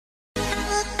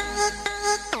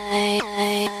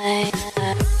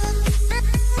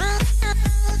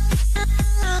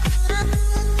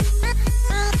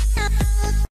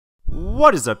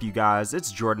What is up, you guys?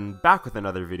 It's Jordan back with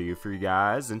another video for you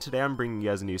guys, and today I'm bringing you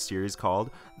guys a new series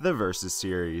called the Versus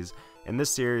series. In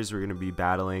this series, we're going to be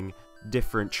battling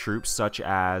different troops such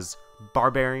as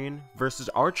Barbarian versus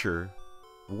Archer,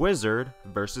 Wizard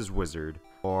versus Wizard,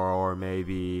 or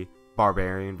maybe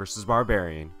Barbarian versus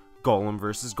Barbarian, Golem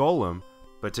versus Golem.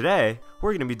 But today,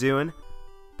 we're going to be doing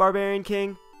Barbarian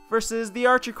King versus the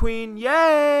Archer Queen.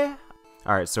 Yay!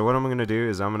 Alright, so what I'm going to do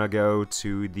is I'm going to go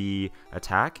to the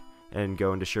attack and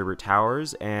go into Sherbert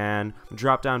Towers and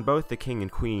drop down both the King and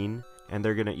Queen, and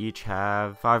they're gonna each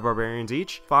have 5 Barbarians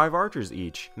each, 5 Archers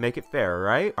each. Make it fair,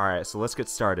 right? Alright, so let's get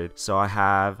started. So I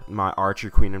have my Archer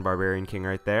Queen and Barbarian King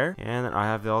right there, and then I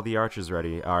have all the Archers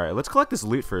ready. Alright, let's collect this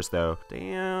loot first though.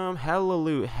 Damn, hella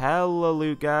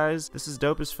loot, guys. This is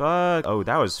dope as fuck. Oh,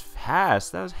 that was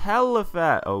fast. That was hella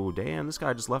fat. Oh, damn, this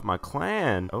guy just left my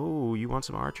clan. Oh, you want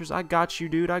some Archers? I got you,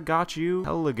 dude. I got you.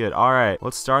 Hella good. Alright,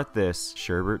 let's start this.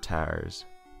 Sherbert Towers.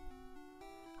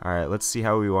 Alright, let's see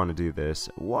how we want to do this.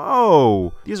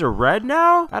 Whoa! These are red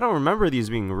now? I don't remember these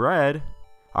being red.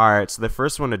 Alright, so the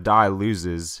first one to die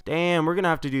loses. Damn, we're gonna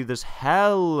have to do this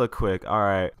hella quick.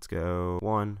 Alright, let's go.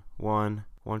 1, 1,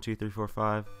 1, 2, 3, 4,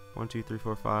 5. 1, 2, 3,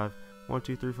 4, 5. 1,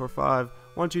 2, 3, 4, 5.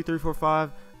 1, 2, 3, 4,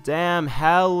 5. Damn,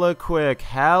 hella quick.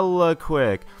 Hella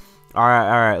quick.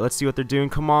 Alright, let's see what they're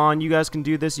doing. Come on, you guys can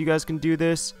do this. You guys can do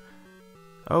this.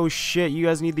 Oh shit, you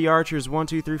guys need the Archers. 1,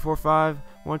 2, 3, 4, 5.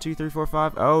 1, 2, 3, 4,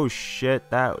 5. Oh shit,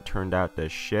 that turned out to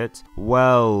shit.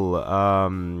 Well,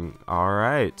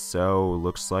 alright, so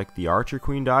looks like the Archer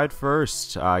Queen died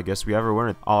first. I guess we have a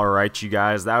winner. Alright, you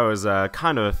guys, that was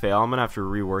kind of a fail. I'm gonna have to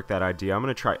rework that idea. I'm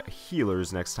gonna try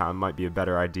healers next time, might be a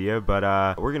better idea,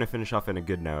 but we're gonna finish off in a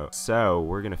good note. So,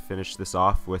 we're gonna finish this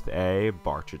off with a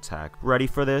Barch attack. Ready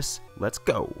for this? Let's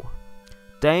go.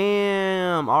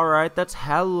 Damn, alright, that's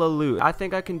hella loot. I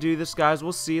think I can do this, guys.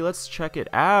 We'll see. Let's check it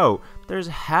out. There's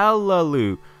hella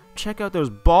loot. Check out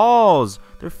those balls.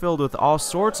 They're filled with all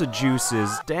sorts of juices.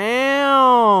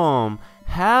 Damn.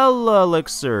 Hella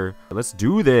elixir. Let's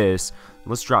do this.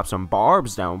 Let's drop some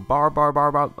barbs down. Barb.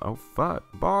 Oh, fuck.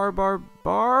 Barb.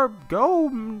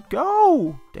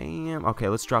 Go. Damn. Okay,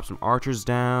 let's drop some archers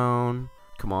down.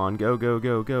 Come on, go.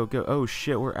 Oh,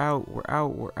 shit, we're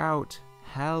out.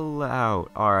 Hella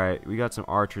out. Alright, we got some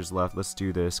archers left. Let's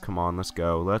do this. Come on, let's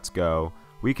go.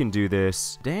 We can do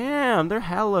this. Damn, they're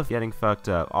hella getting fucked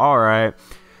up. Alright.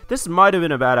 This might have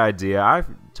been a bad idea. I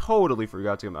totally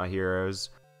forgot to get my heroes.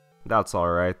 That's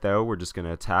alright, though. We're just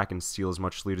gonna attack and steal as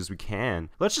much loot as we can.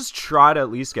 Let's just try to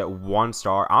at least get 1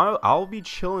 star. I'll be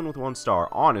chilling with 1 star,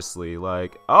 honestly.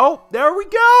 Like, oh, there we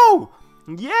go!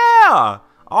 Yeah!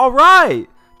 Alright.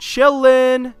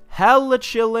 Chillin'. Hella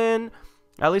chillin'.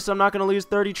 At least I'm not going to lose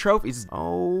 30 trophies.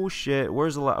 Oh, shit.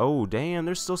 Where's the oh, damn.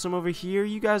 There's still some over here.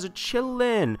 You guys are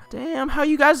chilling. Damn, how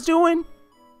you guys doing?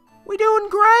 We doing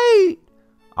great.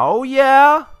 Oh,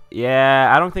 yeah.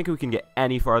 Yeah, I don't think we can get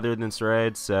any farther than this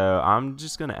raid, so I'm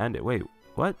just going to end it. Wait,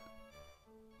 what?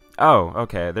 Oh,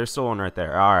 okay. There's still one right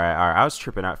there. Alright. I was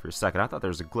tripping out for a second. I thought there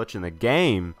was a glitch in the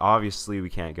game. Obviously, we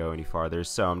can't go any farther,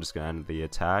 so I'm just going to end the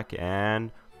attack,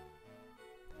 and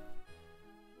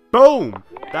boom!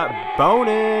 That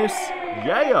bonus!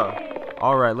 Yeah!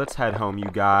 Alright, let's head home, you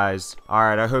guys.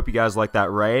 Alright, I hope you guys like that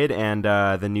raid and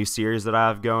the new series that I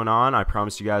have going on. I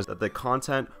promise you guys that the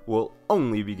content will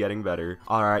only be getting better.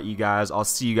 Alright, you guys, I'll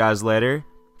see you guys later.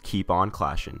 Keep on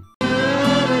clashing.